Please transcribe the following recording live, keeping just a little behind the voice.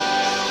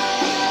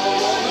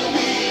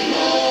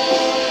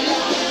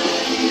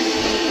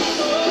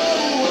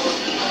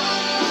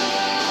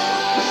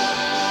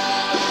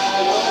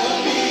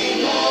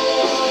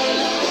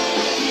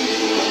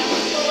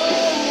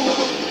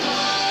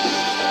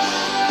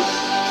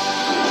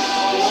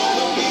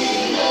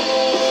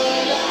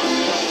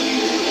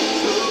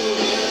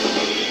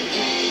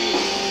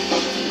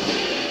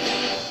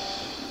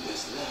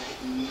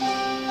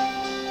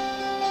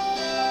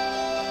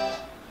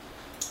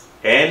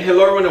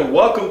everyone, and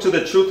welcome to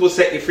the Truth Will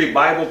Set You Free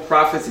Bible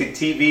Prophecy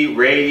TV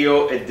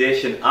Radio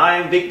Edition. I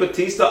am Vic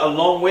Batista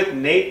along with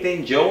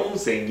Nathan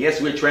Jones, and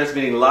yes, we're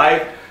transmitting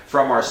live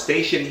from our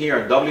station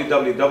here on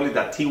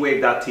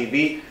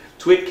www.twave.tv,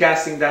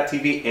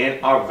 twitcasting.tv,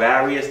 and our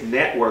various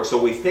networks.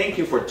 So we thank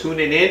you for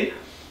tuning in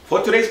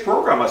for today's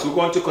program as we're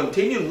going to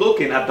continue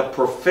looking at the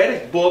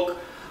prophetic book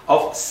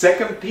of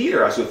 2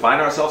 Peter as we find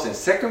ourselves in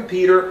 2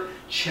 Peter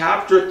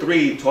chapter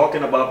 3,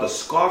 talking about the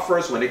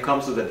scoffers when it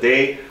comes to the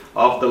day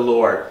of the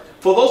Lord.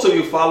 For those of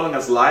you following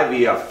us live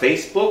via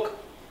Facebook,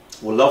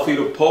 we'd love for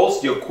you to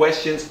post your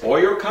questions or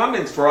your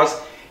comments for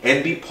us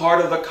and be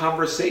part of the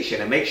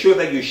conversation. And make sure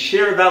that you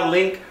share that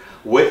link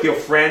with your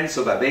friends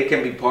so that they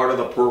can be part of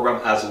the program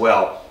as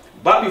well.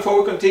 But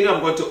before we continue, I'm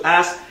going to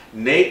ask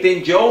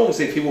Nathan Jones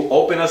if he will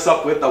open us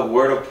up with a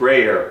word of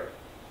prayer.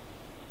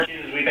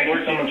 Jesus, we thank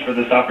you so much for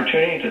this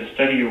opportunity to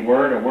study your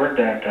word, a word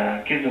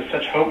that gives us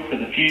such hope for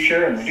the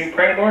future. And we do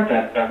pray, Lord,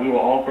 that we will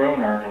all grow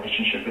in our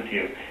relationship with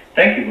you.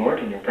 Thank you, Lord,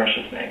 in your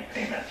precious name.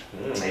 Amen.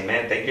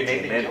 Amen. Thank you,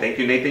 Nathan. Amen. Thank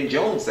you, Nathan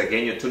Jones.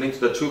 Again, you're tuning to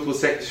the Truth Will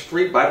Set You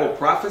Free Bible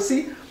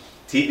Prophecy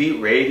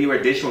TV Radio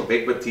Edition with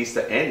Vic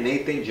Batista and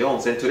Nathan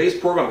Jones. And today's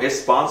program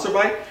is sponsored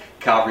by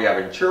Calvary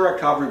Aventura,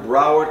 Calvary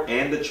Broward,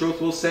 and the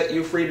Truth Will Set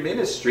You Free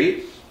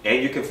Ministry.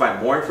 And you can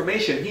find more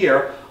information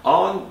here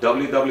on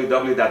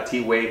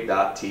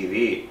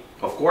www.twave.tv.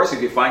 Of course,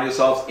 if you find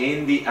yourselves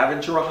in the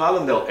Aventura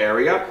Hallandale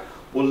area,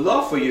 we'd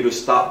love for you to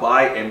stop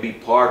by and be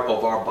part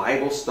of our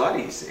Bible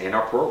studies and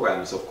our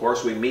programs. Of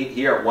course, we meet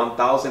here at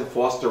 1000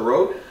 Foster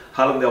Road,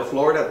 Hallandale,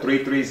 Florida,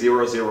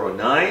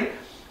 33009.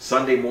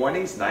 Sunday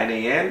mornings, 9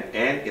 a.m.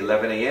 and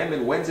 11 a.m.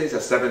 and Wednesdays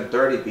at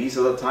 7:30. These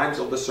are the times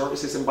of the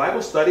services and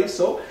Bible studies,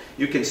 so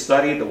you can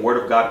study the Word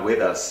of God with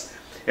us.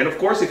 And of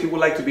course, if you would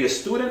like to be a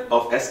student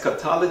of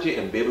eschatology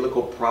and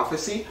biblical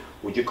prophecy,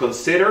 would you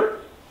consider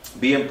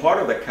being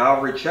part of the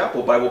Calvary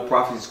Chapel Bible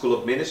Prophecy School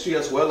of Ministry,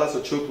 as well as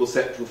the Truth Will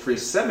Set You Free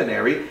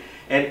Seminary,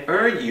 and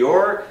earn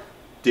your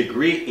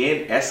degree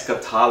in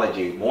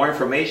eschatology? More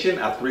information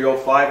at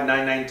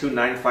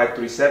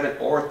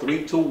 305-992-9537 or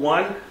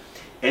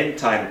 321-END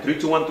TIME,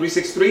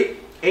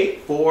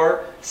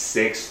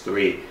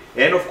 321-363-8463.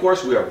 And of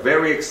course, we are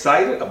very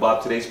excited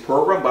about today's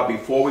program. But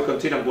before we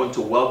continue, I'm going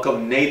to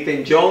welcome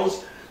Nathan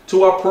Jones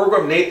to our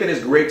program. Nathan,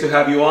 it's great to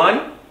have you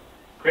on.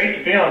 Great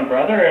to be on,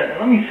 brother. And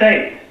let me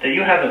say that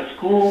you have a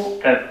school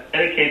that's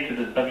dedicated to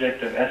the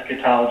subject of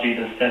eschatology,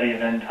 the study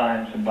of end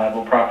times and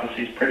Bible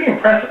prophecies. Pretty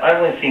impressive.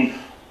 I've only seen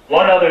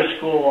one other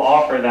school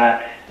offer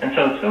that, and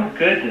so it's so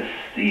good to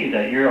see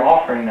that you're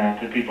offering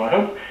that to people. I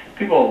hope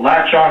people will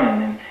latch on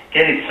and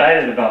get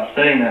excited about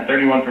studying that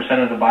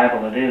 31% of the Bible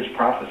that is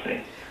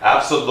prophecy.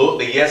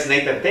 Absolutely. Yes,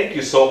 Nathan, thank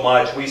you so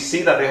much. We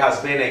see that there has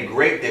been a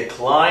great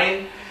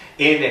decline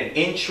in an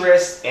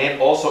interest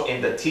and also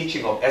in the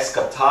teaching of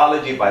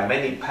eschatology by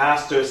many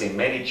pastors in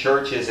many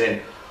churches.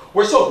 And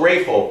we're so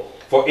grateful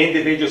for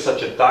individuals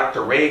such as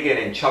Dr. Reagan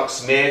and Chuck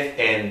Smith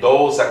and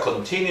those that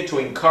continue to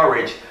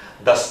encourage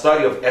the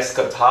study of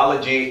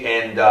eschatology.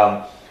 And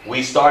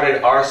we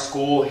started our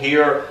school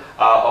here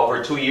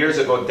over 2 years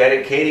ago,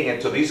 dedicating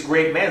it to these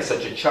great men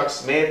such as Chuck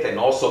Smith and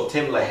also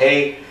Tim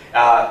LaHaye,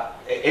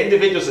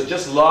 individuals that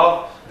just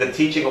love the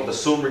teaching of the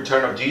soon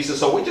return of Jesus.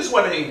 So we just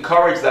want to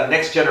encourage the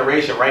next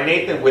generation, right,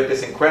 Nathan, with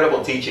these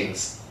incredible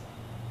teachings.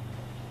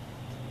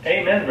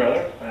 Amen,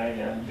 brother. I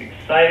am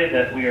excited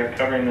that we are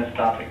covering this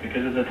topic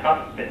because it's a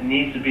topic that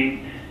needs to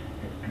be...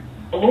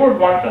 The Lord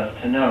wants us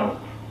to know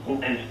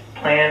what His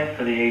plan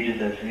for the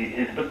ages is,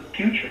 what the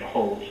future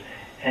holds.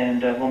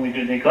 And when we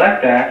do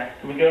neglect that,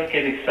 we don't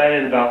get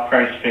excited about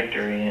Christ's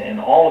victory, and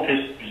all of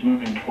history is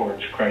moving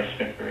towards Christ's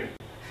victory.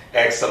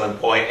 Excellent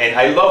point. And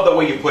I love the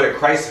way you put it,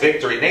 Christ's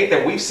victory.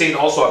 Nathan, we've seen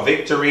also a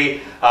victory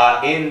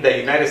in the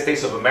United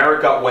States of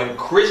America when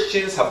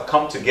Christians have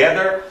come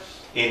together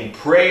in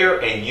prayer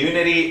and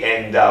unity.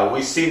 And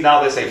we see now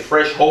there's a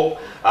fresh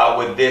hope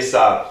with this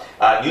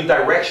new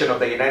direction of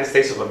the United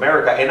States of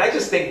America. And I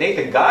just think,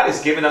 Nathan, God has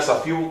given us a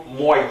few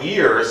more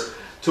years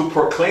to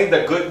proclaim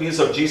the good news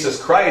of Jesus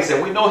Christ.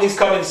 And we know He's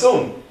coming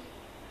soon.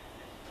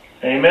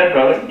 Amen,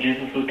 brother.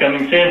 Jesus was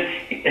coming soon.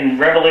 In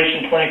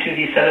Revelation 22,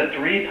 He said it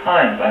 3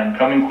 times. I am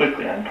coming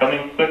quickly. I'm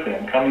coming quickly.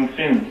 I'm coming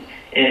soon.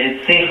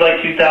 It seems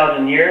like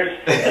 2,000 years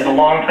is a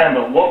long time,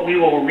 but what we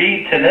will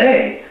read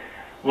today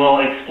will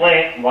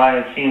explain why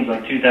it seems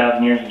like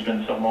 2,000 years has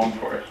been so long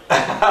for us.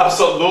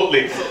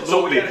 Absolutely.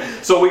 So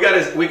we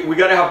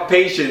gotta have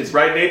patience,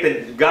 right,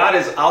 Nathan? God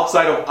is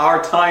outside of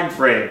our time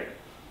frame.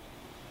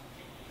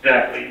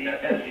 Exactly.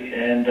 Yes.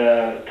 And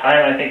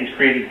time, I think, is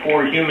created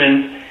for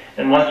humans.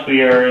 And once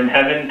we are in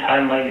heaven,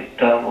 time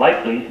might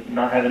likely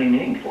not have any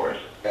meaning for us.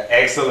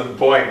 Excellent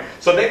point.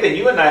 So Nathan,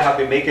 you and I have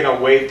been making our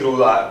way through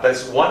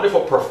this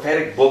wonderful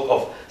prophetic book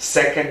of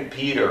 2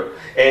 Peter.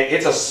 And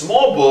it's a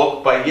small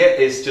book, but yet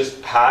it's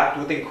just packed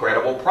with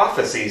incredible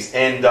prophecies.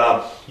 And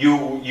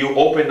you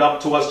opened up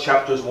to us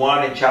chapters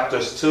 1 and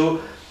chapters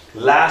 2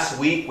 Last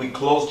week we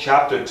closed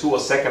chapter 2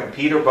 of 2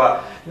 Peter,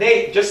 but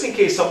Nate, just in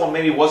case someone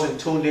maybe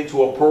wasn't tuned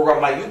into a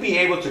program, might you be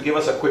able to give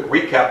us a quick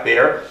recap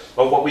there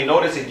of what we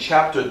noticed in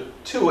chapter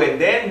 2 and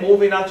then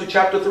moving on to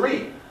chapter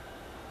 3?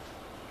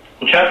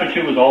 Well, chapter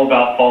 2 was all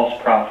about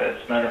false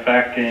prophets. Matter of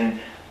fact, in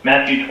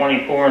Matthew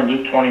 24 and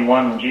Luke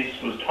 21, when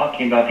Jesus was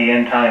talking about the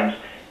end times,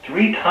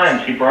 3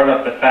 times he brought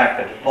up the fact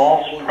that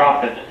false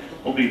prophets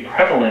will be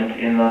prevalent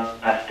in the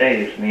last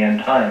days, in the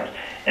end times.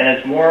 And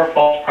as more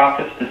false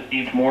prophets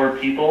deceived more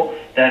people,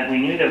 that we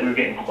knew that we were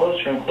getting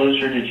closer and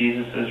closer to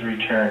Jesus'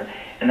 return.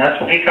 And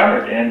that's what he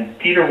covered. And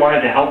Peter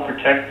wanted to help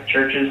protect the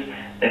churches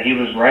that he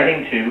was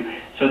writing to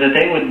so that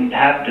they would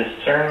have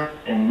discernment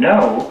and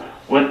know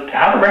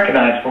how to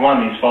recognize, for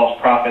one, these false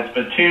prophets,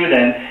 but two,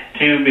 then,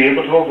 to be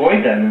able to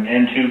avoid them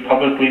and to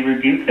publicly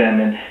rebuke them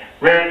and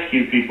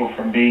rescue people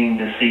from being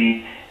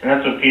deceived. And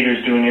that's what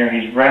Peter's doing here.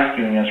 He's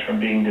rescuing us from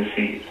being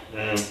deceived.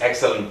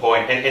 Excellent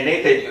point. And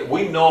Nathan,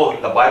 we know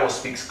the Bible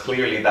speaks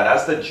clearly that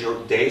as the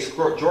days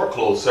draw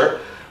closer,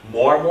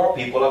 more and more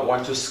people are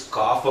going to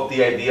scoff of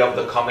the idea of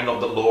the coming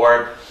of the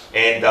Lord.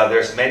 And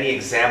there's many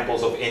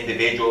examples of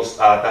individuals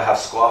that have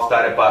scoffed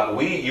at it. But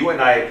you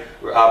and I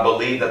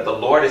believe that the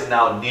Lord is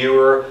now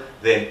nearer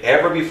than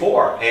ever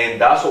before.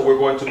 And that's what we're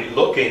going to be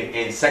looking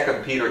in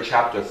 2 Peter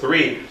chapter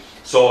 3.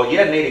 So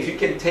yeah, Nate, if you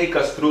can take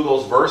us through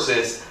those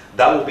verses,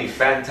 that would be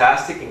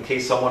fantastic. In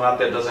case someone out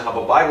there doesn't have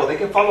a Bible, they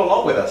can follow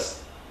along with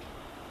us.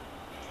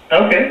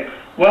 Okay.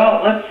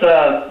 Well,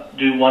 let's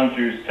do 1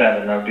 through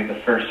 7. That would be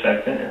the first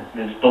segment.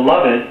 It is,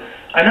 Beloved,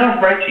 I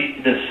now write to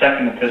you this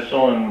second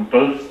epistle, in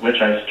both which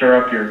I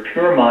stir up your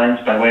pure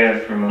minds by way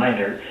of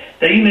reminder,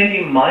 that you may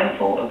be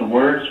mindful of the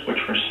words which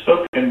were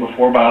spoken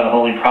before by the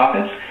holy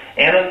prophets,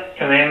 and of the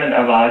commandment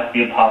of us,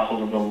 the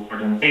apostles of the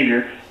Lord and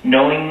Savior,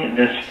 knowing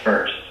this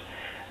first,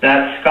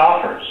 that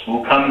scoffers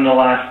will come in the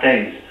last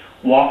days,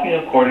 walking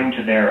according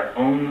to their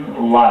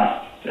own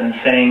lusts, and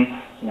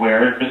saying,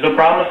 Where is the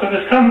promise of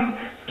his coming?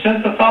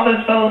 Since the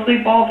fathers fell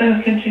asleep, all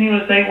things continue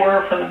as they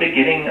were from the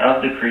beginning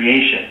of the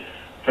creation.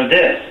 For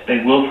this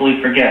they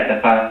willfully forget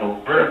that by the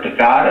word of the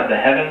God of the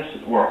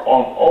heavens were of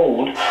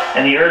old,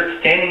 and the earth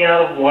standing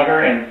out of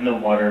water and the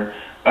water,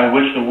 by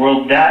which the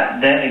world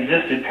that then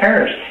existed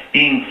perished,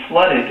 being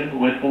flooded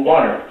with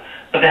water.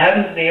 But the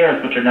heavens and the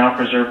earth, which are now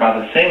preserved by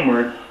the same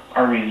word,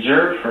 are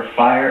reserved for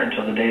fire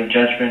until the day of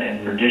judgment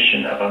and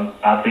perdition of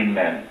ungodly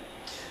men.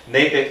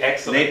 Nathan,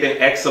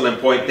 excellent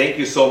point. Thank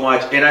you so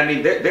much. And I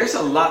mean, there's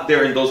a lot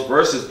there in those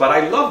verses, but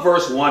I love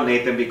verse 1,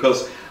 Nathan,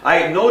 because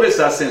I noticed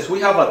that since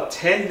we have a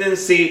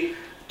tendency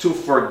to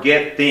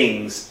forget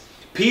things,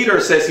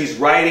 Peter says he's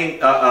writing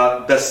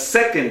the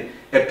second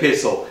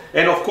epistle.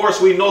 And of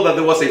course, we know that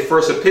there was a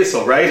first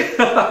epistle, right?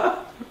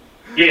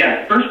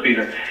 Yeah, First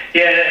Peter.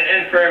 Yeah,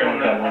 and for everyone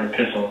that word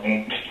epistle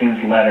means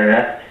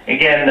letter.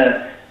 Again,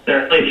 the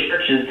early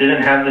churches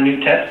didn't have the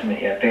New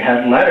Testament yet. They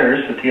had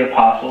letters that the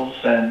apostles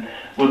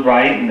would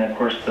write, and of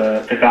course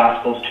the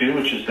Gospels too,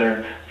 which is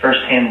their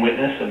first-hand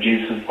witness of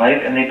Jesus'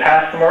 life, and they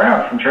passed them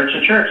around from church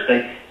to church.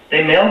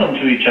 They mailed them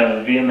to each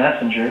other via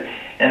messenger,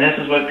 and this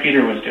is what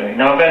Peter was doing.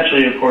 Now,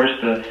 eventually, of course,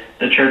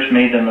 the church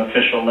made them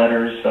official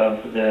letters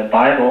of the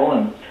Bible,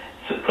 and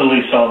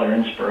clearly saw their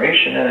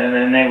inspiration, and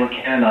then they were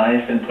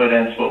canonized and put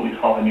as what we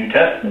call the New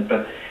Testament.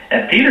 But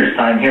at Peter's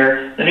time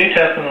here, the New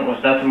Testament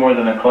was nothing more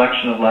than a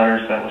collection of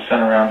letters that was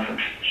sent around from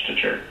church to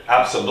church.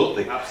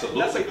 Absolutely.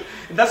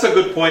 That's a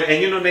good point.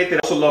 And you know, Nathan, I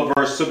also love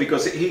verse 2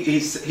 because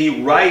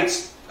he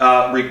writes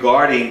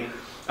regarding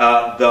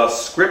the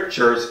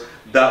scriptures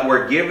that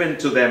were given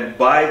to them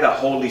by the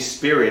Holy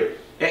Spirit.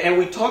 And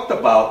we talked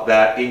about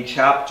that in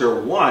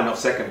chapter 1 of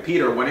 2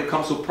 Peter when it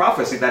comes to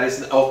prophecy, that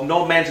is of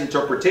no man's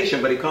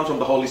interpretation, but it comes from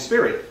the Holy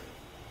Spirit.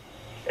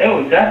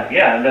 Oh, exactly.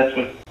 Yeah, that's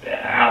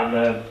how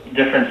the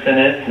different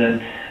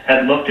synods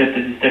had looked at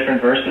these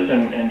different verses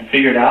and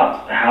figured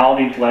out how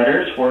these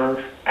letters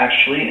were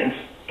actually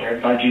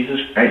inspired by Jesus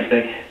Christ.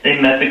 They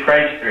met the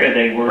criteria.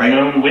 They were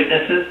known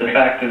witnesses, the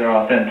fact of their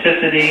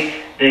authenticity.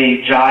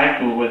 They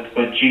jived with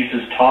what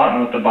Jesus taught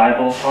and what the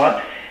Bible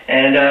taught.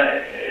 And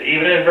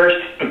even in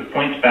verse 2, it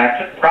points back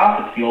to the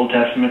prophets, the Old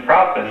Testament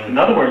prophets. In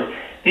other words,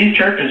 these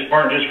churches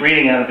weren't just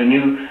reading out of a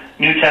New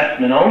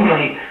Testament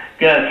only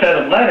set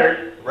of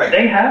letters. Right.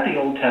 They had the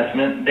Old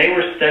Testament. They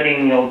were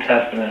studying the Old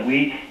Testament.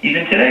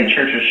 Even today,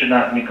 churches should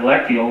not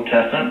neglect the Old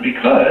Testament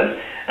because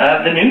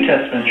the New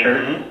Testament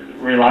church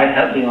relied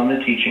heavily on the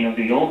teaching of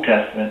the Old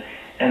Testament,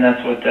 and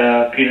that's what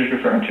Peter's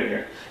referring to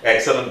here.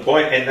 Excellent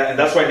point. And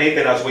that's why,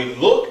 Nathan, as we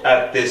look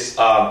at this,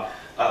 the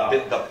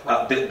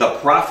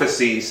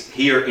prophecies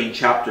here in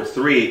chapter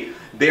 3,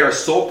 they are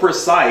so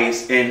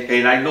precise,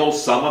 and I know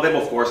some of them,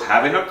 of course,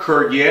 haven't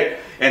occurred yet,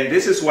 and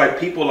this is why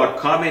people are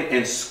coming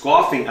and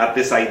scoffing at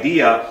this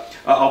idea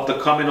of the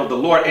coming of the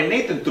Lord. And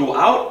Nathan,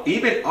 throughout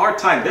even our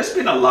time, there's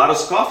been a lot of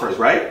scoffers,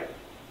 right?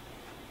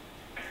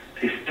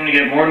 They seem to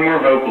get more and more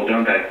vocal,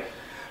 don't they?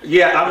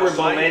 Yeah, I'm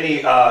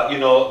reminded,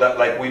 that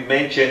like we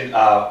mentioned,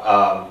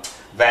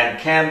 Van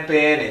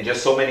Campen and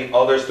just so many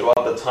others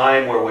throughout the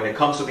time, where when it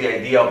comes to the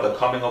idea of the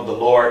coming of the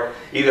Lord,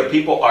 either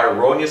people are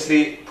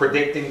erroneously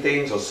predicting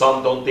things or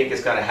some don't think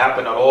it's going to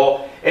happen at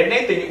all. And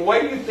Nathan,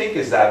 why do you think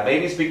is that?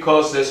 Maybe it's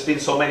because there's been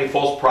so many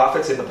false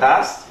prophets in the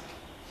past?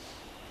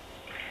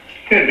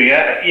 Could be.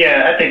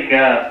 I think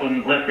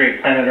when Let's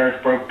Create Planet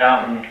Earth broke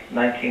out in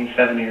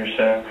 1970 or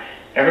so,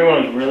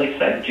 everyone was really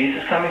excited.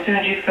 Jesus coming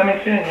soon, Jesus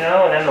coming soon, you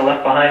know, and then the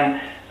Left Behind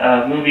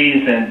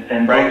movies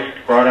and right. books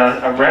brought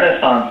out a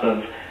renaissance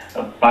of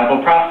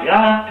Bible prophecy.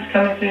 Oh, Jesus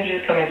coming soon,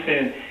 Jesus coming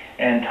soon.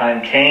 And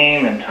time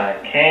came, and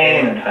time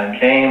came, and time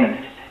came,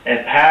 and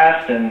it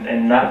passed,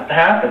 and nothing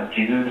happened.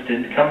 Jesus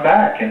didn't come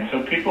back. And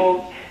so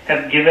people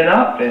have given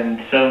up.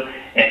 And so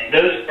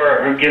those who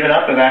have given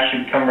up have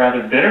actually become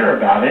rather bitter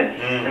about it.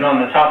 And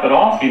on the top of it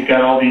off, you've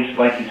got all these,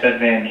 like you said,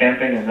 Van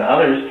Camping and the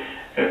others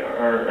who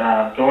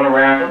are going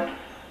around,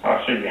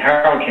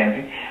 Harold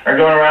Camping, are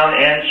going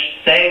around and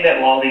saying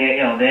that, well, the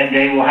end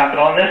day will happen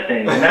on this day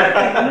and that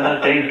day, and then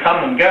those days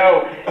come and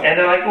go, and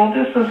they're like, well,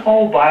 this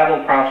whole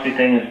Bible prophecy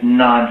thing is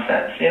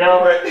nonsense. You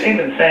know, they've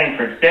been saying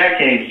for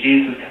decades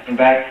Jesus is coming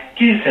back.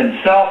 Jesus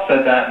himself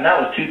said that, and that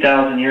was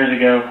 2,000 years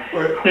ago.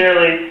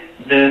 Clearly,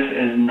 this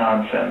is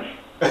nonsense.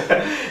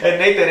 And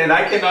Nathan, and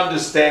I can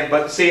understand,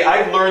 but see,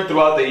 I've learned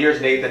throughout the years,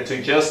 Nathan,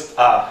 to just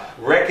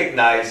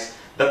recognize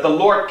that the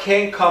Lord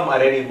can come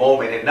at any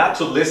moment, and not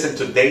to listen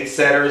to date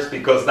setters,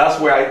 because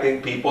that's where I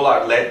think people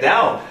are let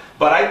down.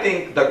 But I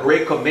think the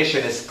Great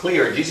Commission is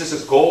clear. Jesus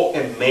says, go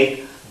and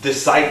make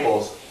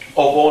disciples of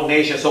all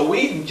nations. So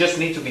we just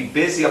need to be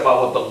busy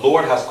about what the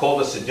Lord has called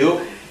us to do.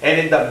 And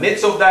in the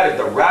midst of that, if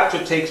the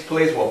rapture takes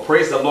place, well,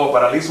 praise the Lord,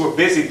 but at least we're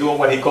busy doing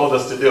what he called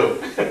us to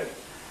do.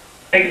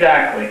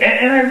 Exactly.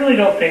 And I really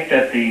don't think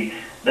that the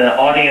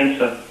audience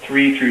of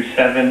 3 through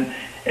 7,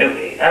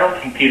 I don't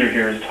think Peter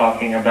here is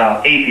talking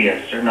about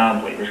atheists or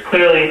non-believers.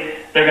 Clearly,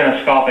 they're going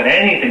to scoff at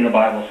anything the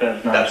Bible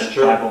says, not just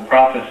Bible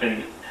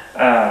prophecy.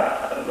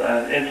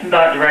 It's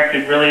not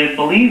directed really at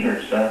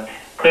believers.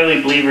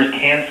 Clearly, believers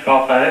can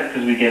scoff at it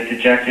because we get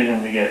dejected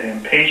and we get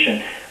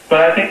impatient.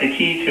 But I think the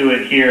key to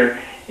it here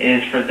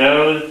is for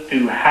those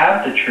who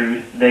have the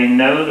truth, they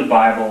know the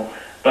Bible,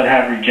 but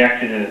have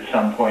rejected it at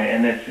some point.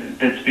 And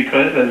it's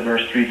because, as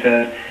verse 3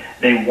 says,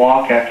 they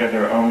walk after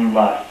their own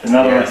lusts. In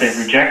other words, they've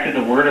rejected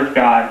the Word of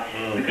God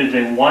because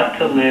they want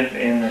to live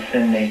in the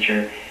sin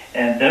nature.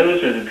 And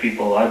those are the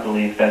people, I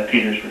believe, that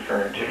Peter's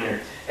referring to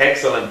here.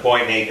 Excellent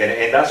point, Nathan.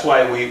 And that's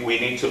why we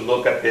need to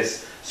look at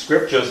this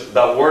scriptures.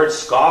 The word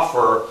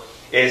scoffer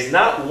is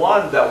not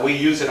one that we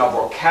use in our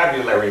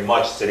vocabulary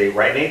much today,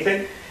 right,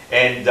 Nathan?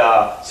 And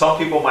some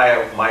people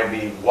might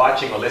be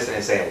watching or listening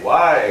and saying,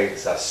 why,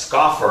 it's a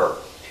scoffer.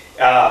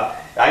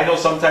 I know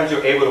sometimes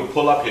you're able to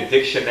pull up your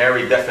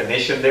dictionary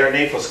definition there,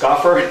 Nate, for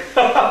scoffer.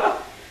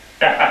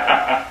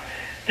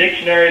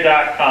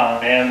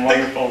 Dictionary.com, man,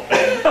 wonderful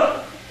thing.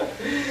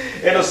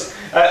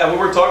 We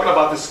were talking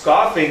about the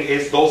scoffing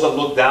is those that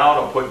look down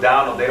or put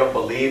down or they don't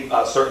believe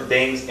certain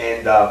things.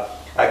 And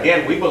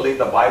again, we believe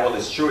the Bible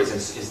is true.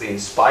 It's the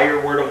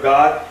inspired Word of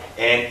God,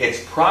 and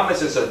its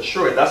promises are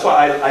true. And that's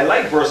why I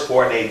like verse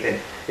 4, Nathan.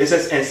 It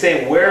says, and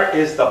saying, where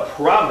is the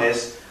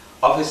promise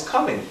of his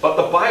coming? But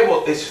the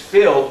Bible is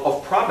filled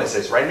of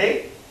promises, right,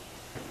 Nate?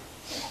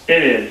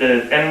 It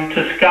is. And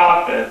to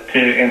scoff, to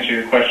answer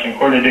your question,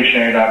 according to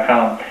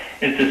dictionary.com,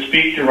 is to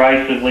speak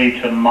derisively,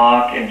 to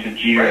mock, and to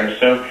jeer. Right.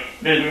 So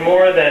there's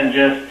more than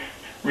just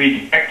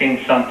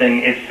rejecting something.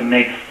 It's to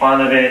make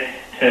fun of it,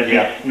 to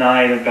be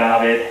snide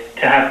about it,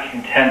 to have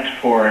contempt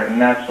for it. And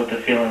that's what the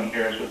feeling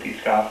here is with these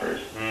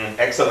scoffers.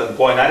 Excellent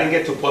point. I didn't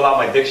get to pull out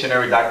my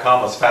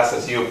dictionary.com as fast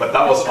as you, but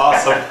that was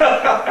awesome.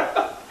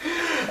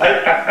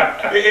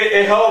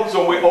 It helps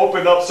when we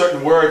open up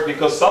certain words,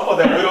 because some of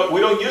them we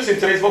don't use in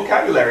today's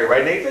vocabulary,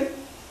 right, Nathan?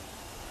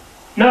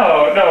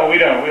 No, we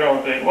don't. We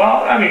don't think.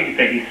 Well, I mean, you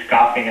think he's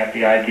scoffing at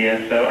the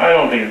idea, so I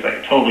don't think it's like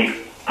a totally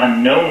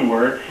unknown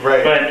word.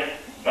 Right.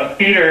 But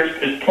Peter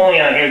is pulling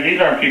out here.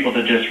 These aren't people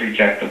that just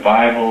reject the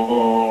Bible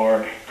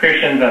or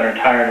Christians that are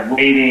tired of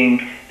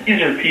waiting.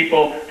 These are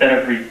people that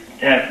have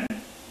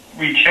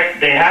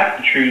rejected. They have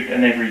the truth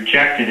and they've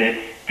rejected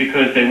it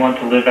because they want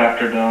to live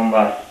after their own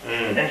lusts.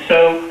 And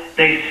so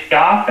they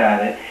scoff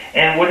at it.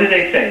 And what do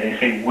they say? They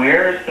say,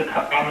 where is the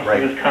promise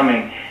of his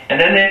coming? And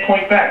then they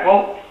point back,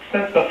 well,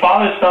 since the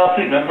fathers fell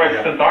asleep,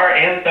 since our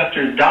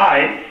ancestors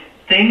died,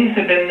 things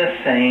have been the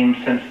same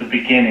since the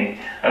beginning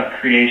of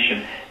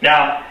creation.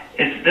 Now,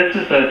 this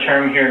is a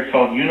term here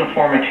called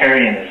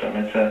uniformitarianism.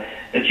 It's a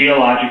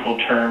geological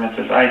term. It's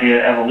this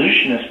idea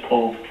evolutionists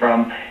pulled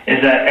from,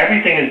 is that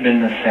everything has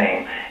been the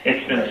same.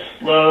 It's been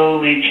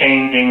slowly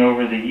changing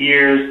over the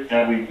years.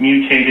 We've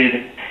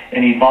mutated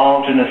and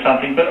evolved into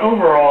something, but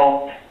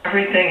overall,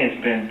 everything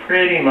has been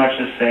pretty much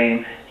the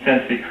same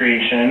since the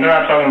creation. And they're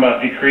not talking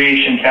about the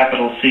creation,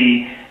 capital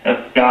C,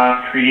 of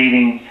God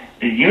creating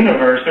the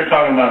universe. They're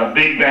talking about a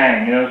big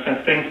bang,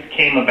 since things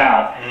came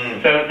about.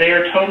 So they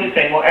are totally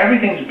saying, well,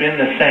 everything's been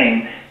the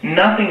same.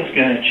 Nothing's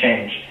going to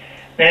change.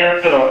 Man, I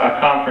was at a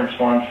conference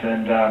once,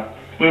 and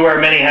we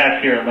wear many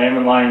hats here at Lamb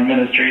and Lion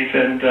Ministries,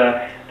 and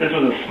this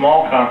was a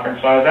small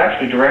conference, so I was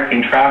actually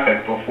directing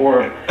traffic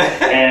before it.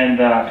 And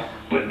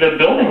the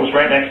building was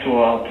right next to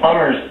a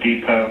plumber's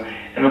depot,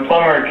 and the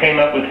plumber came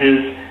up with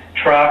his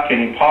truck, and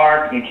he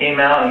parked, and he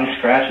came out, and he's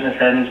scratching his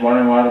head, and he's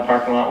wondering why the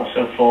parking lot was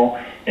so full.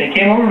 And he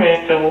came over to me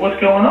and said, well,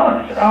 what's going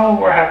on? I said, oh,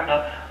 we're having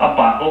a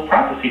Bible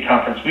prophecy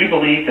conference. We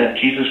believe that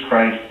Jesus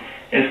Christ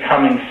is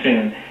coming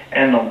soon.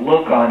 And the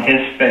look on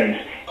his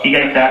face, he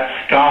gets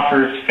that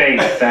scoffer's face,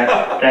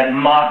 that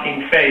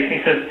mocking face.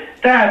 He says,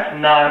 that's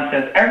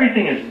nonsense.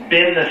 Everything has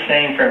been the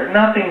same forever.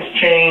 Nothing's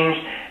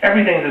changed.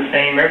 Everything's the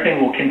same.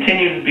 Everything will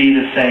continue to be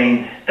the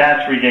same.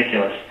 That's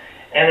ridiculous.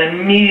 And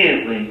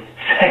immediately,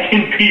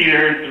 2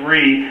 Peter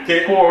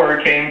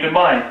 3:4 came to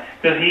mind,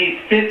 because he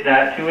fit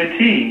that to a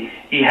T.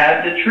 He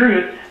had the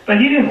truth, but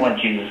he didn't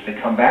want Jesus to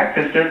come back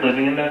because they're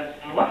living in the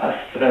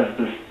lust, as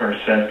this verse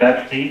says.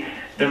 That's the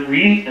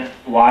reason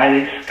why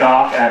they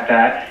scoff at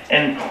that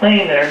and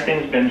claim that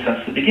everything's been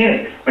since the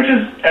beginning, which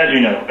is, as you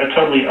know, a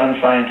totally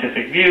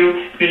unscientific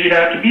view, because you'd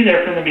have to be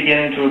there from the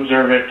beginning to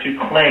observe it to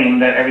claim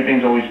that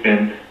everything's always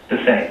been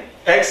the same.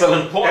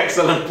 Excellent point.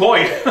 Excellent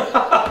point.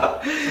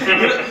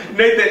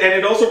 Nathan, and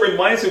it also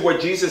reminds me what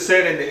Jesus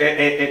said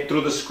and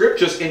through the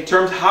scriptures in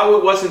terms of how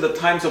it was in the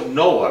times of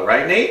Noah,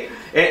 right, Nate?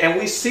 And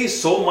we see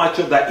so much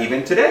of that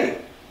even today.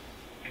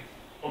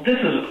 Well, this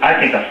is, I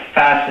think, a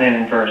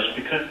fascinating verse,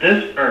 because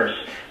this verse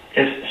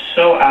is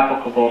so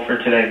applicable for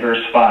today,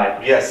 verse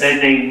 5. Yes.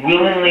 They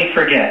willingly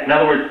forget. In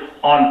other words,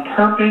 on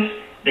purpose,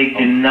 they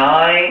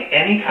deny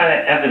any kind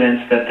of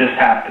evidence that this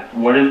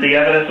happened. What is the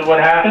evidence of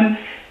what happened?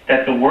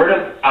 That the Word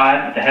of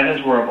God, the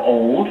heavens were of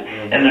old,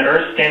 and the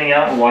earth standing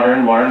out in water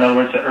and water. In other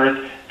words, the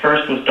earth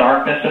first was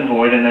darkness and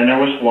void, and then there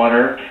was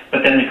water.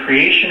 But then the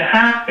creation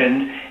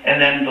happened,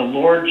 and then the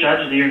Lord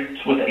judged the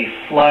earth with a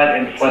flood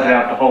and flooded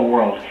out the whole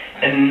world.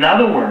 In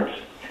other words,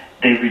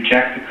 they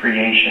reject the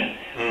creation.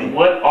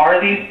 What are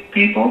these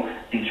people?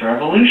 These are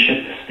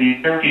evolutionists.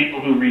 These are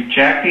people who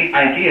reject the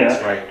idea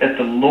that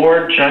the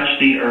Lord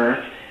judged the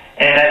earth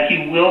and that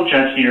he will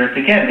judge the earth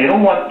again. They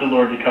don't want the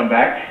Lord to come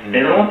back. They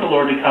don't want the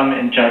Lord to come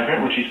in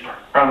judgment, which he's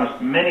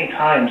promised many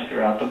times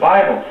throughout the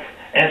Bible.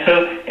 And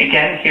so,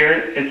 again, here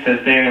it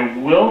says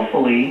they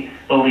willfully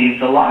believe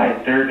the lie.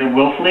 They're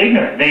willfully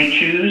ignorant. They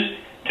choose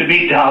to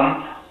be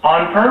dumb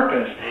on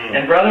purpose.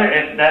 And brother,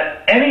 if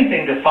that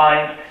anything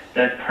defines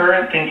the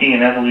current thinking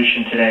in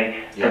evolution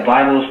today, the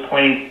Bible is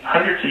pointing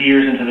hundreds of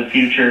years into the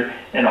future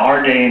in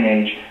our day and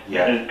age.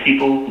 There's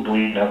people who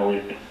believe in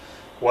evolution.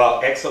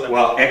 Well,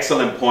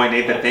 excellent point,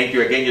 Nathan. Thank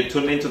you. Again, you're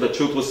tuned into the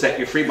Truth Will Set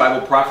You Free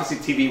Bible Prophecy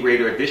TV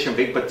Radio Edition.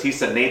 Vic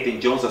Batista,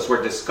 Nathan Jones, as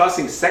we're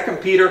discussing 2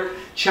 Peter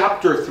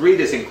chapter 3,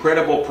 this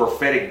incredible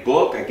prophetic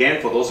book. Again,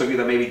 for those of you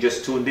that maybe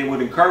just tuned in, would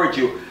encourage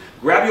you,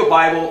 grab your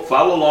Bible,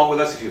 follow along with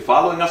us. If you're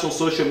following us on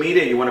social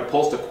media and you want to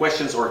post a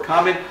questions or a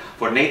comment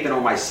for Nathan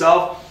or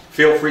myself,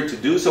 feel free to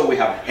do so. We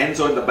have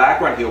Enzo in the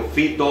background. He'll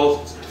feed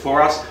those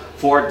for us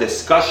for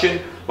discussion.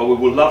 But we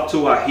would love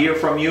to hear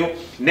from you.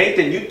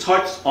 Nathan, you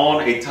touched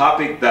on a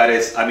topic that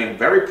is,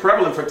 very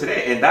prevalent for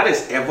today, and that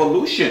is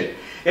evolution.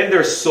 And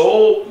there's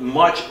so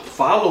much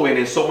following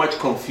and so much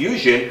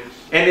confusion.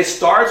 And it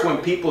starts when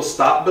people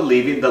stop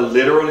believing the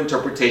literal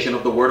interpretation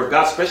of the Word of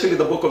God, especially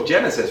the book of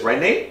Genesis, right,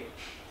 Nate?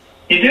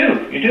 You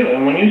do.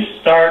 And when you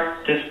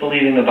start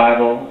disbelieving the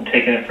Bible and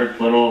taking it for its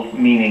literal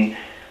meaning,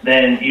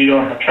 then you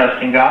don't have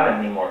trust in God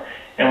anymore.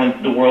 And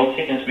when the world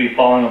seems to be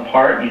falling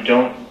apart, you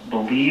don't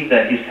believe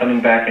that he's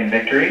coming back in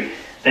victory,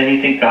 then you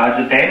think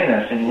God's abandoned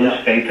us, and you lose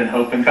faith and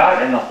hope in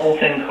God, and the whole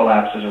thing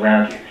collapses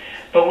around you.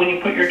 But when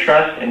you put your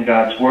trust in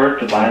God's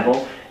Word, the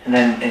Bible, and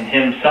then in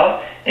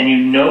himself, and you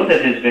know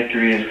that his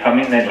victory is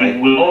coming, that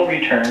he will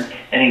return,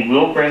 and he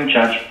will bring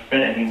judgment,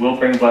 and he will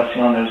bring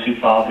blessing on those who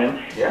follow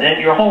him, then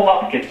your whole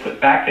life gets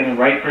put back in the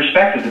right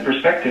perspective, the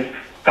perspective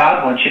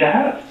God wants you to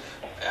have.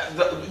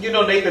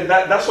 Nathan,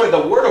 that's why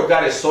the Word of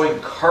God is so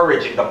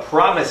encouraging. The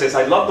promises,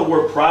 I love the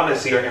word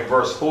promise here in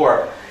verse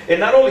 4. And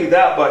not only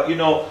that, but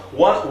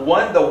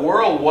when the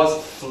world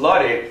was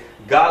flooded,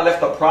 God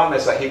left a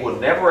promise that he would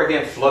never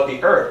again flood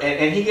the earth.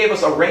 And he gave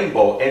us a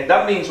rainbow. And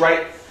that means,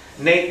 right,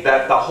 Nate,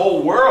 that the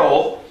whole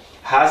world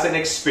hasn't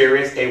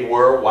experienced a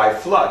worldwide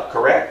flood,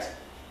 correct?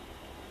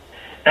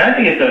 And I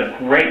think it's a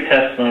great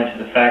testimony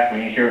to the fact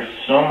when you hear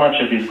so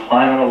much of these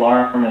climate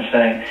alarmists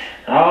saying,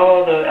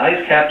 oh, the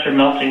ice caps are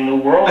melting, the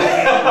world will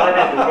be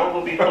flooded, the world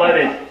will be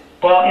flooded.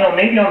 Well,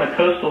 maybe on the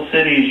coastal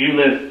cities you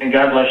live, and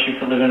God bless you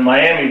for living in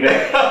Miami, but,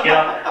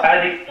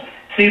 as you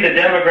see the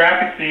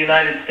demographics of the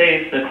United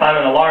States, the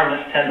climate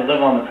alarmists tend to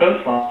live on the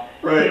coastline.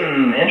 Right.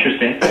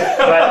 Interesting.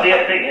 But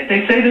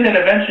they say that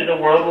eventually the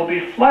world will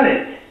be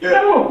flooded. Yeah.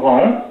 No, it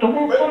won't. The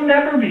world will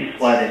never be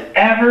flooded.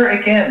 Ever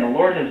again. The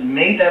Lord has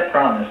made that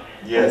promise.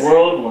 Yes. The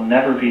world will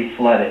never be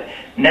flooded.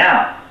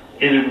 Now,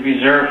 is it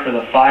reserved for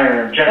the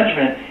fire of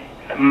judgment?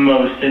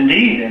 Most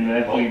indeed. And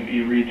if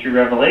you read through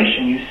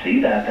Revelation, you see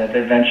that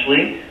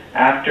eventually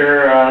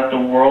after the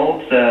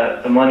world,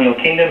 the millennial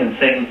kingdom and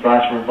Satan's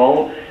last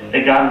revolt,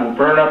 that God will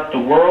burn up the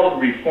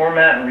world,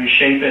 reformat and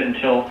reshape it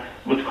until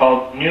what's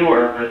called New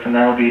Earth, and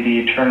that will be the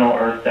eternal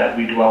earth that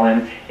we dwell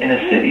in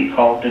a city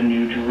called the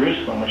New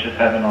Jerusalem, which is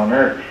heaven on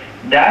earth.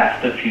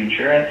 That's the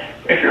future, and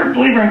if you're a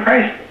believer in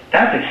Christ,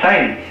 that's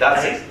exciting.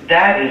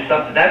 That is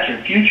something. That's your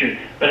future.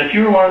 But if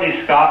you were one of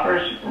these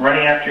scoffers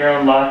running after your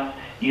own lust,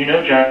 you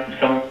know judgment's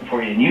coming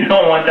for you, and you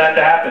don't want that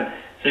to happen.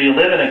 So you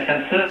live in a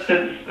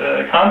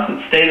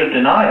constant state of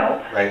denial,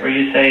 where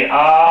you say,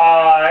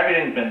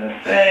 everything's been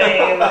the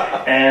same,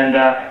 and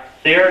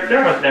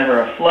there was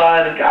never a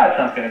flood, and God's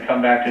not going to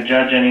come back to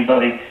judge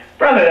anybody.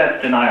 Brother,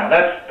 that's denial.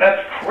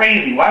 That's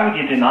crazy. Why would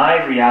you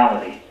deny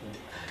reality?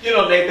 You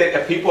know,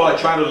 Nathan, people are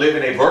trying to live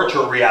in a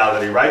virtual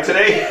reality, right,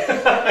 today?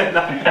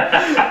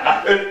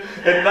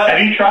 Have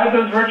you tried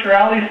those virtual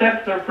reality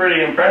sets? They're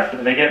pretty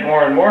impressive. They get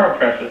more and more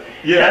impressive.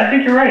 Yeah. And I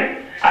think you're right.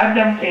 I've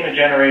never seen a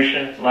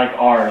generation like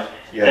ours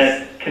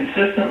that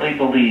consistently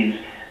believes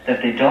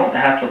that they don't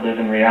have to live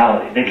in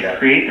reality. They can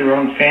create their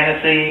own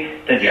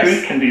fantasy, that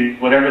truth can be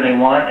whatever they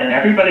want, and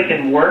everybody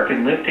can work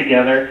and live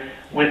together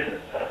with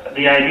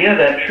the idea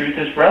that truth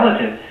is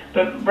relative.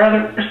 But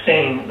brother, we're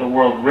seeing the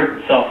world rip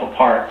itself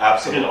apart.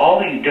 Absolutely. Because all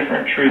these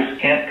different truths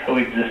can't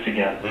coexist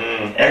together.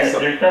 And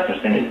there's no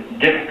such thing as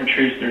different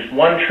truths. There's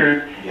one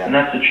truth, and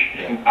that's the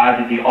truth from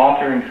God, the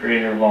author and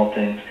creator of all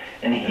things.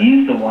 And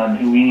He's the one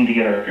who we need to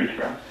get our truth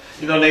from.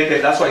 You know,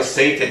 Nathan, that's why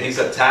Satan, he's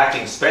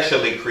attacking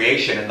especially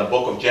creation in the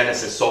book of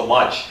Genesis so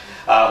much.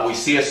 We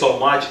see it so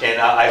much,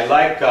 and I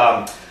like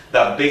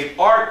the big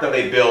ark that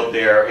they built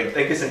there. I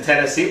think it's in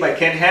Tennessee by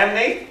Ken Ham,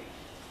 Nate?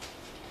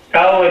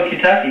 Oh, in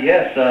Kentucky,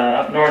 yes,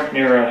 up north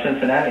near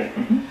Cincinnati.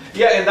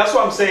 Yeah, and that's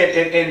what I'm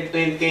saying.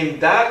 In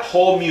that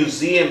whole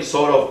museum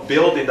sort of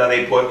building that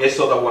they put is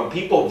so that when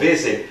people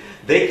visit,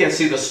 they can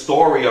see the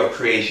story of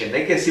creation.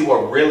 They can see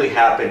what really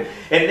happened.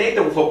 And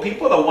Nathan, for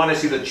people that want to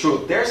see the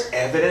truth, there's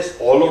evidence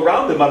all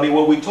around them. I mean,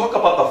 when we talk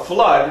about the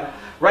flood,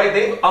 right,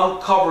 they've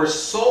uncovered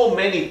so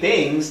many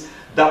things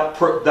that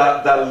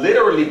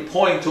literally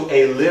point to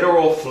a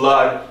literal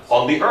flood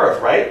on the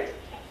earth, right?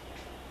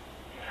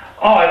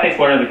 Oh, I think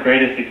one of the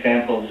greatest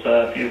examples,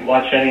 if you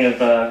watch any of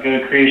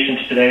Good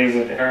Creations Today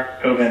with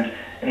Eric Covent,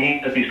 and he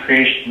does these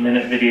creation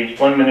minute videos,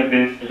 1 minute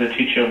videos that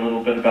teach you a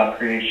little bit about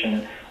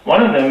creation.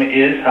 One of them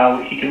is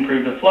how he can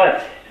prove the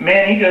flood.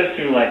 Man, he goes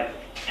through like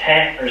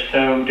 10 or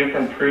so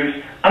different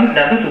proofs.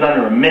 Now, this is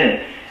under a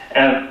minute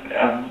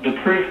of the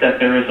proof that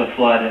there is a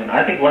flood. And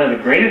I think one of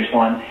the greatest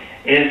one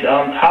is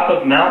on top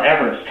of Mount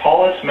Everest,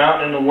 tallest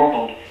mountain in the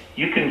world.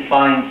 You can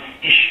find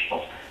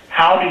seashells.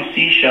 How do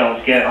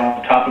seashells get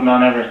on the top of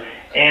Mount Everest?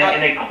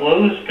 And in a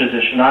closed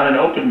position, not an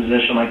open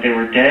position like they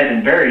were dead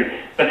and buried,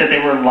 but that they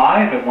were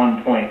alive at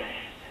one point.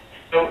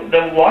 So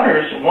the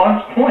waters,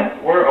 once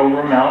point, were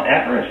over Mount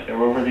Everest. They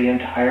were over the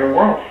entire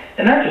world.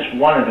 And that's just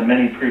one of the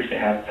many proofs they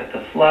have that the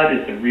flood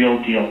is the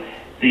real deal.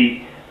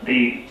 The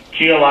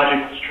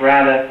geological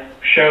strata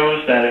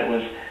shows that it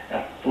was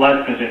a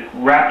flood because it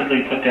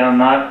rapidly put down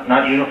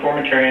not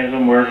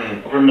uniformitarianism, where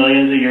over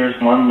millions of years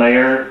one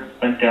layer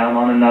went down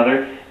on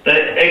another.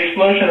 The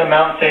explosion of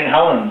Mount St.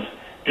 Helens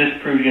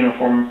disproved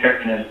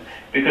uniformitarianism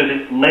because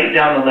it laid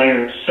down the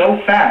layers so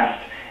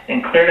fast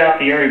and cleared out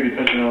the area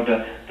because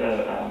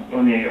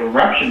when the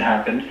eruption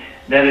happened,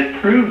 that it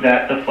proved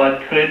that the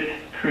flood could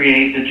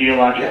create the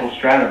geological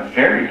strata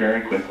very,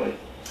 very quickly.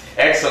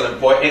 Excellent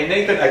point. And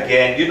Nathan,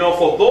 again, you know,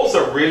 for those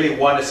that really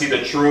want to see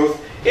the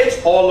truth,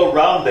 it's all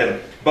around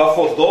them. But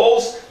for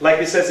those, like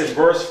it says in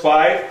verse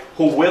 5,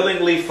 who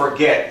willingly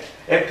forget.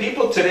 And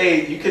people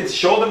today, you can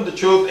show them the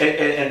truth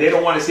and they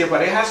don't want to see it,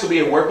 but it has to be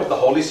a work of the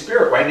Holy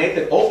Spirit, right,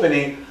 Nathan?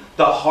 Opening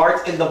the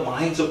hearts and the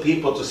minds of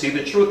people to see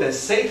the truth. And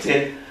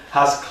Satan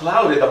has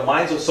clouded the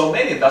minds of so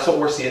many, and that's what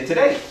we're seeing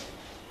today.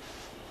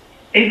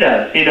 He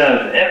does.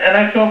 And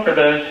I feel for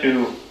those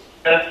who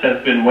just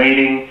have been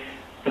waiting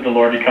for the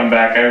Lord to come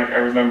back. I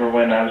remember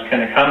when I was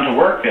going to come to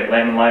work at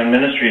Lamb and Lion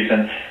Ministries,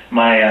 and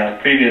my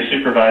previous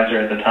supervisor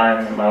at the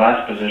time, in my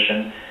last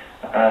position,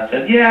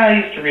 said, yeah,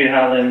 I used to read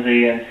Hal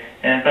Lindsey,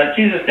 but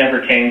Jesus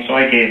never came, so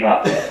I gave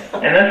up.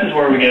 And this is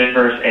where we get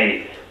verse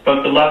 8.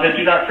 But beloved,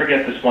 do not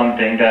forget this one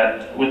thing,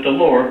 that with the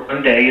Lord,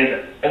 one day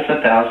is as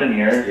 1,000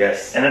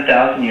 years, and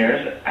 1,000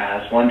 years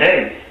as one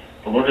day.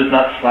 The Lord does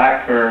not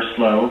slack or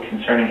slow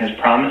concerning His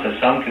promise, as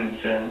some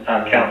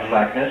count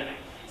slackness,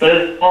 but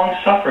is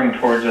long-suffering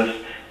towards us,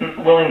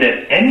 willing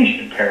that any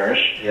should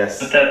perish,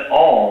 but that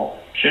all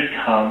should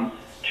come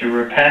to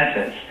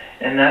repentance.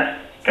 And that's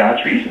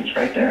God's reasons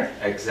right there.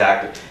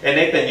 Exactly. And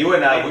Nathan, you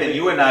and I,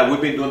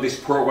 we've been doing these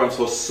programs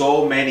for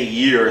so many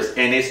years,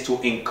 and it's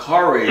to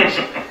encourage,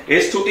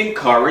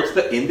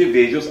 the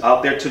individuals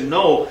out there to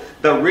know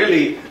that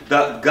really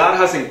that God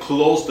hasn't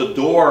closed the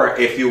door,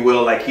 if you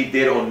will, like He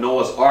did on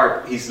Noah's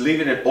Ark. He's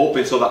leaving it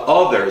open so that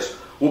others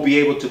will be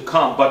able to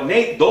come. But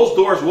Nate, those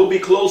doors will be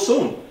closed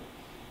soon.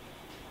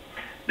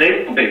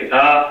 They will be.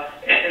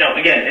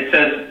 Again, it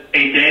says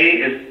a day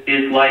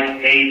is like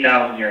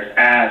 1,000 years,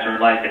 as, or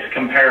like, it's a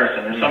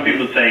comparison. And some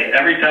people say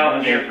every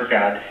 1,000 years for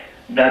God.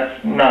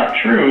 that's not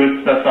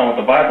true. That's not what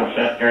the Bible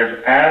says.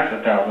 There's as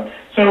 1,000.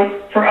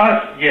 So for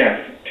us,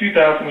 yes,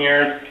 2,000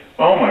 years.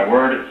 Oh my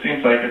word! It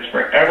seems like it's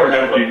forever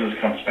till Jesus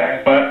comes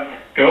back. But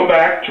go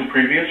back to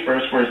previous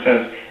verse where it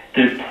says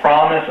the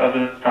promise of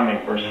his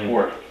coming, verse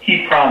 4.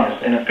 He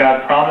promised, and if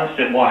God promised,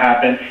 it will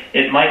happen.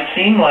 It might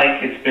seem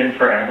like it's been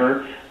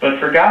forever, but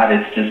for God,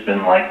 it's just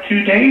been like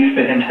 2 days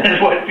to him. That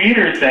is what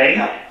Peter's saying.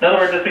 In other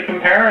words, it's a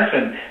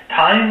comparison.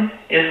 Time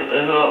is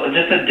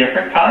just a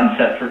different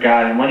concept for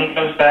God, and when he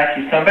comes back,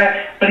 he's come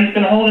back. But he's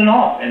been holding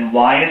off. And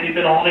why has he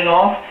been holding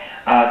off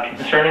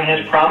concerning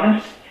his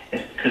promise?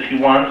 It's because he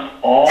wants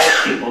all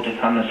people to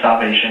come to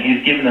salvation.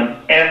 He's given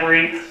them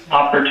every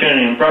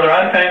opportunity. And brother,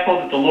 I'm thankful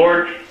that the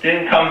Lord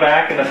didn't come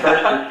back in the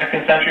first or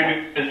second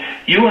century, because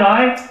you and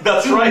I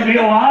would be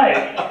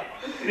alive.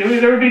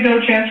 There would be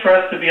no chance for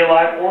us to be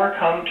alive or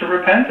come to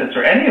repentance,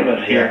 or any of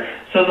us here.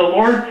 So the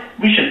Lord,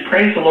 we should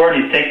praise the Lord.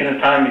 He's taken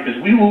his time,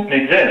 because we wouldn't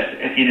exist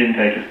if he didn't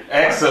take his time.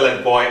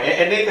 Excellent point.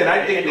 And Nathan,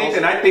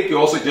 I think you're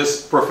also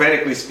just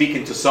prophetically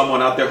speaking to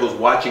someone out there who's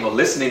watching or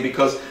listening,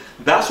 because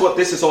that's what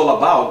this is all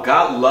about.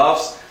 God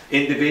loves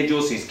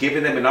individuals. He's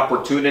giving them an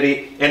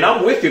opportunity. And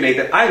I'm with you,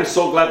 Nathan. I am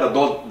so glad that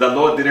the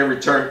Lord didn't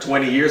return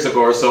 20 years ago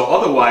or so.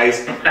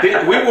 Otherwise,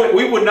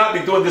 we would not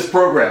be doing this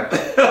program.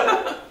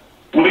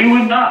 We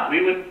would not.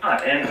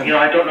 And,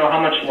 I don't know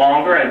how much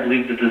longer. I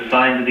believe that the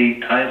signs of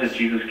the times that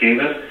Jesus gave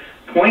us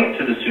point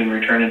to the soon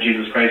return of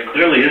Jesus Christ.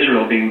 Clearly,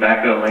 Israel being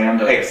back to the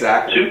land of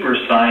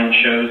super sign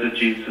shows that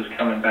Jesus is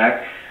coming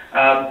back.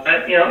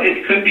 But,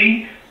 it could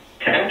be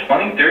 10,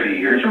 20, 30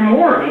 years or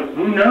more.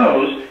 Who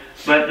knows?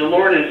 But the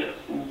Lord is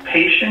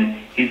patient.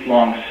 He's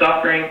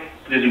long-suffering,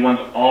 because he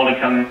wants all to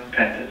come to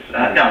repentance.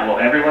 Now, will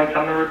everyone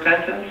come to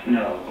repentance?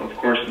 No, of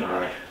course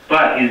not.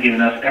 But he's given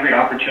us every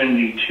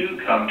opportunity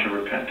to come to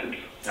repentance.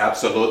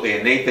 Absolutely.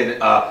 And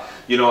Nathan,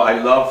 I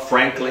love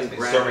Franklin's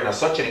sermon as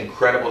such an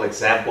incredible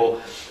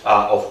example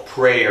of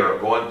prayer,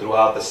 going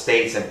throughout the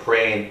states and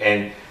praying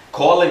and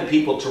calling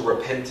people to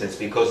repentance,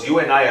 because you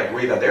and I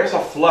agree that there's a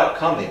flood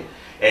coming.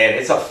 And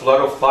it's a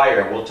flood of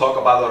fire. We'll talk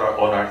about it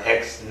on our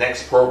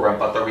next program.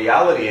 But the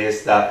reality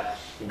is that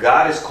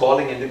God is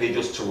calling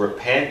individuals to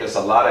repent. There's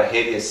a lot of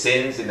hideous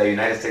sins in the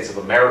United States of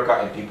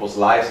America in people's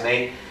lives,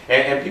 Nate.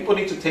 And people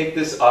need to take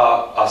this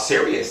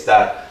serious,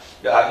 that,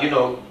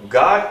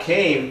 God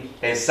came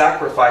and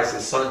sacrificed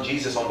his son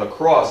Jesus on the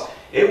cross.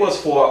 It was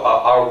for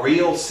our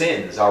real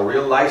sins, our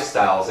real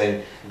lifestyles.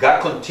 And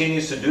God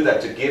continues to do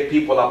that, to give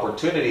people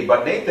opportunity.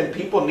 But Nathan,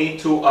 people need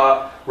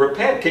to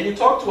repent. Can you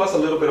talk to us a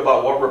little bit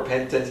about what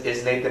repentance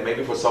is, Nathan,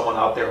 maybe for someone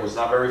out there who's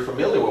not very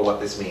familiar with what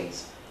this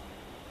means?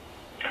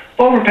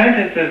 Well,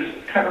 repentance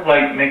is kind of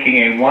like making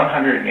a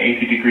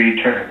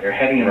 180-degree turn. You're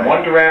heading in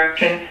one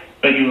direction,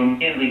 but you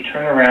immediately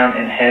turn around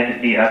and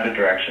head the other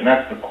direction.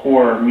 That's the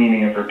core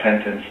meaning of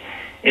repentance.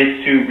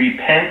 It's to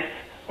repent,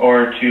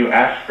 or to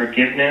ask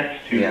forgiveness,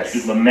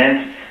 to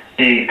lament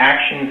the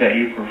actions that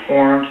you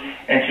performed,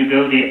 and to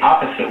go the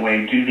opposite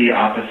way, do the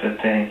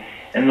opposite thing.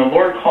 And the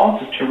Lord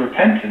calls us to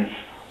repentance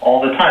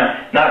all the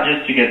time, not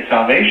just to get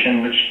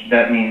salvation, which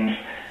that means,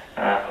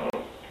 how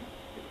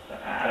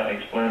do I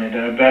explain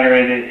it better?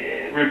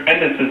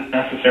 Repentance is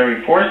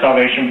necessary for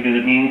salvation, because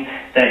it means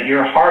that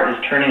your heart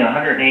is turning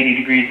 180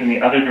 degrees in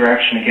the other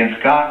direction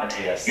against God.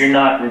 Yes. You're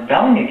not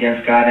rebelling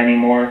against God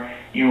anymore.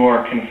 You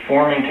are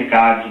conforming to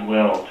God's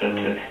will,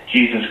 to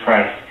Jesus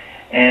Christ.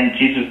 And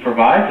Jesus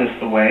provides us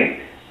the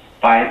way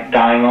by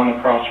dying on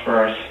the cross for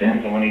our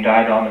sins. And when he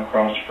died on the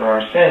cross for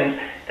our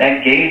sins,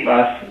 that gave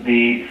us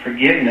the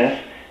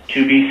forgiveness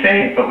to be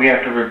saved. But we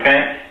have to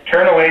repent,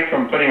 turn away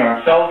from putting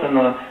ourselves in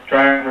the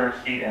driver's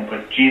seat, and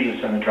put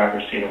Jesus in the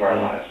driver's seat of our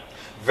lives.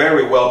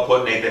 Very well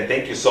put, Nathan.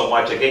 Thank you so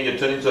much. Again, you're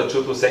tuning to The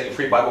Truth Will Set You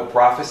Free Bible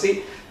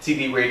Prophecy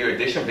TV radio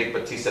edition. Vic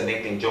Batista,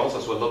 Nathan Jones,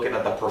 as we're looking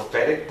at the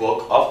prophetic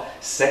book of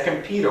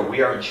 2 Peter.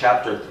 We are in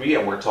chapter 3,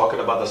 and we're talking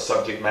about the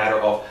subject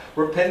matter of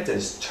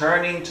repentance,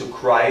 turning to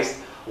Christ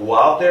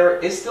while there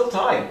is still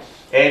time.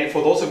 And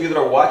for those of you that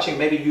are watching,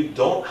 maybe you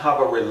don't have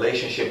a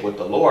relationship with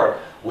the Lord,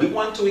 we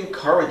want to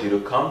encourage you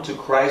to come to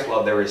Christ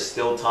while there is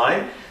still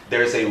time.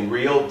 There's a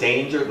real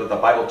danger that the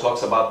Bible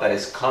talks about that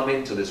is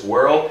coming to this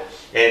world.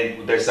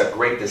 And there's a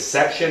great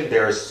deception.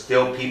 There's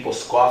still people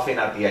scoffing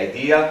at the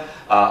idea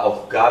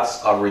of God's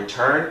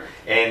return.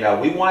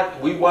 And we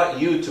want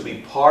you to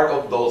be part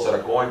of those that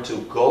are going to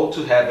go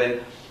to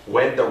heaven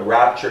when the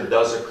rapture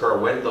does occur,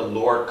 when the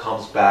Lord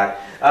comes back.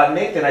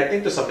 Nathan, I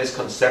think there's a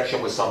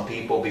misconception with some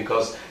people,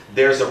 because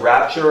there's a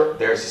rapture,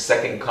 there's a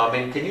second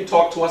coming. Can you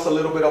talk to us a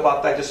little bit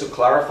about that, just to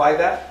clarify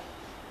that?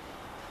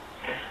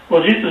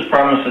 Well, Jesus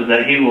promises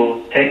that he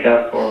will take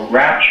up, or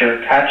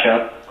rapture, catch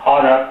up,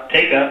 caught up,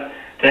 take up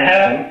to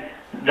heaven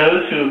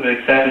those who have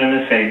accepted him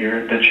as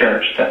Savior, the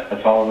church.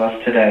 That's all of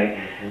us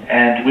today.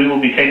 And we will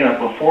be taken up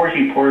before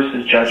he pours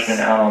his judgment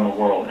out on the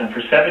world. And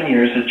for 7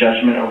 years, his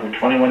judgment, over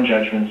 21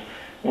 judgments,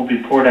 will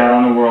be poured out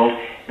on the world.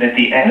 And at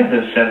the end of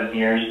those 7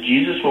 years,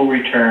 Jesus will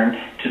return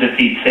to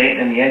defeat Satan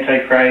and the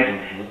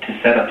Antichrist,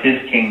 to set up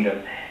his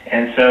kingdom.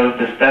 And so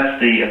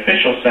that's the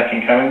official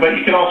second coming, but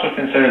you can also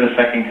consider the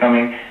second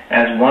coming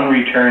as one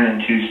return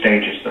in two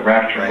stages, the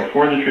rapture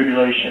before the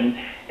tribulation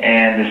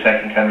and the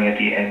second coming at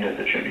the end of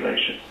the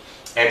tribulation.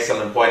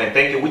 Excellent point, and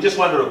thank you. We just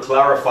wanted to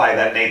clarify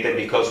that, Nathan,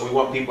 because we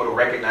want people to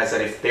recognize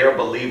that if they're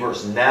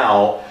believers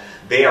now,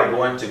 they are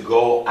going to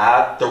go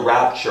at the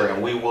rapture,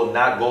 and we will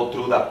not go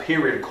through that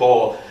period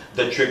called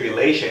the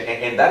tribulation.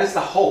 And that is the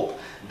hope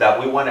that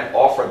we want to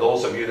offer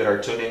those of you that are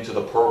tuned into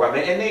the program.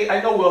 And I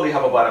know we only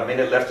have about a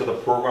minute left of the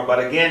program, but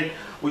again,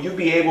 would you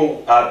be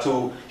able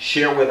to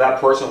share with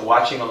that person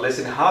watching or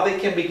listening how they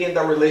can begin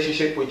that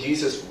relationship with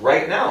Jesus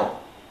right now?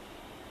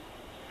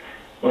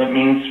 Well, it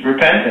means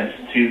repentance,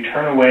 to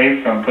turn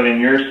away from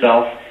putting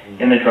yourself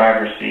in the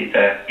driver's seat.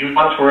 That you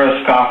once were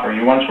a scoffer,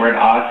 you once were at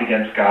odds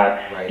against God,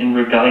 in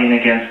rebellion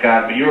against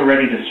God, but you were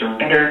ready to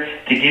surrender,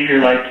 to give your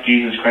life to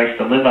Jesus Christ,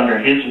 to live under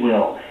His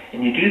will.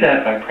 And you do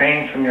that by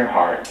praying from your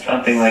heart,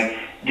 something like,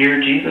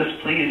 "Dear Jesus,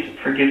 please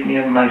forgive me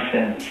of my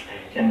sins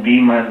and be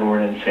my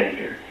Lord and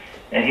Savior."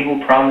 And He will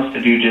promise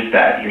to do just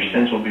that. Your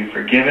sins will be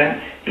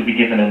forgiven, you'll be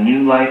given a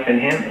new life in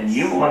Him, and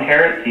you will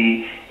inherit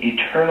the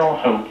eternal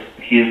hope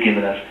He has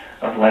given us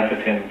of life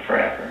with Him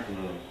forever.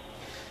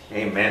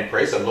 Amen.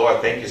 Praise the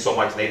Lord. Thank you so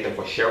much, Nathan,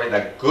 for sharing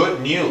that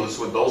good news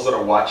with those that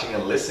are watching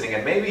and listening.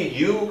 And maybe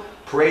you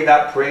pray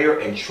that prayer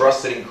and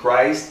trusted in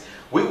Christ.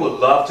 We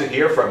would love to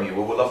hear from you.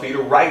 We would love for you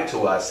to write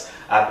to us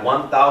at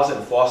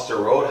 1000 Foster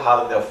Road,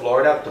 Hallandale,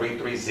 Florida,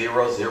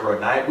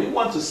 33009. We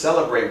want to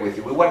celebrate with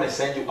you. We want to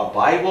send you a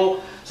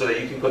Bible so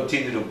that you can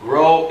continue to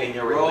grow in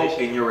your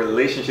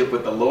relationship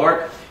with the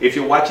Lord. If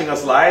you're watching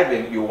us live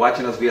and you're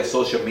watching us via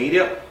social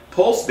media,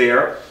 post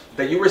there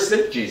that you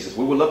received Jesus.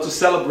 We would love to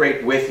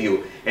celebrate with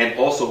you and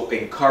also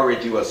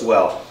encourage you as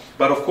well.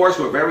 But of course,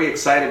 we're very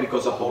excited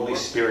because the Holy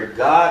Spirit,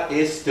 God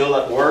is still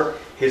at work.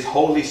 His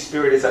Holy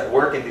Spirit is at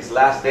work in these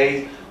last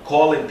days,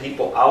 calling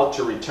people out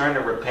to return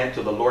and repent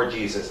to the Lord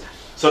Jesus.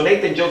 So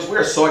Nathan Jones, we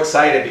are so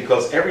excited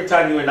because every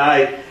time you and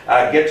I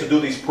get to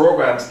do these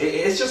programs,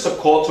 it's just a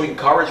call to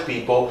encourage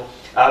people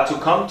to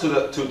come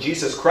to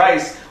Jesus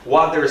Christ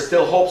while there is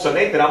still hope. So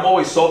Nathan, I'm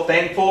always so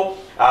thankful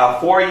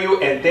for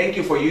you, and thank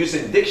you for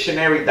using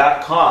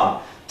dictionary.com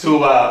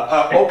to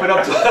open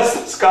up to us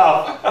to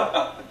scoff.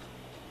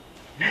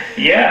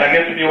 Yeah, I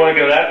guess if you want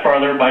to go that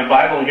farther, my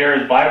Bible here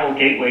is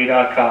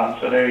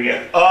BibleGateway.com. So there you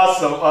go.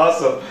 Awesome,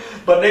 awesome.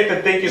 But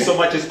Nathan, thank you so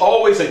much. It's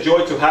always a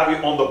joy to have you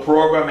on the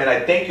program, and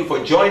I thank you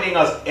for joining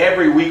us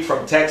every week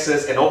from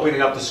Texas and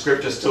opening up the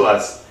scriptures to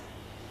us.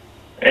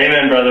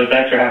 Amen, brother.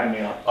 Thanks for having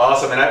me on.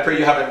 Awesome, and I pray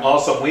you have an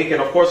awesome week.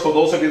 And of course, for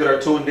those of you that are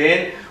tuned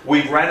in,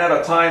 we've ran out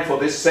of time for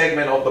this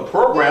segment of the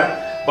program,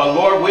 but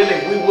Lord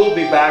willing, we will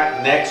be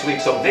back next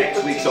week. So Vic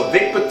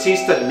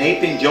Batista,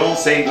 Nathan Jones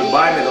saying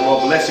goodbye. May the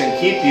Lord bless you and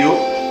keep you.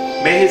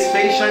 May His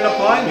face shine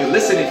upon you.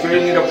 Listen, if you're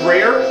in need of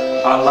prayer,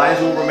 our lines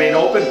will remain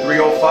open,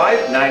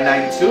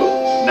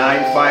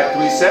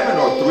 305-992-9537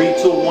 or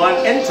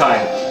 321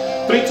 time,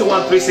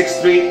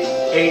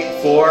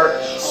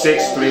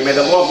 321-363-8463. May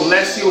the Lord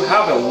bless you.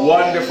 Have a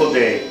wonderful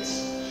day.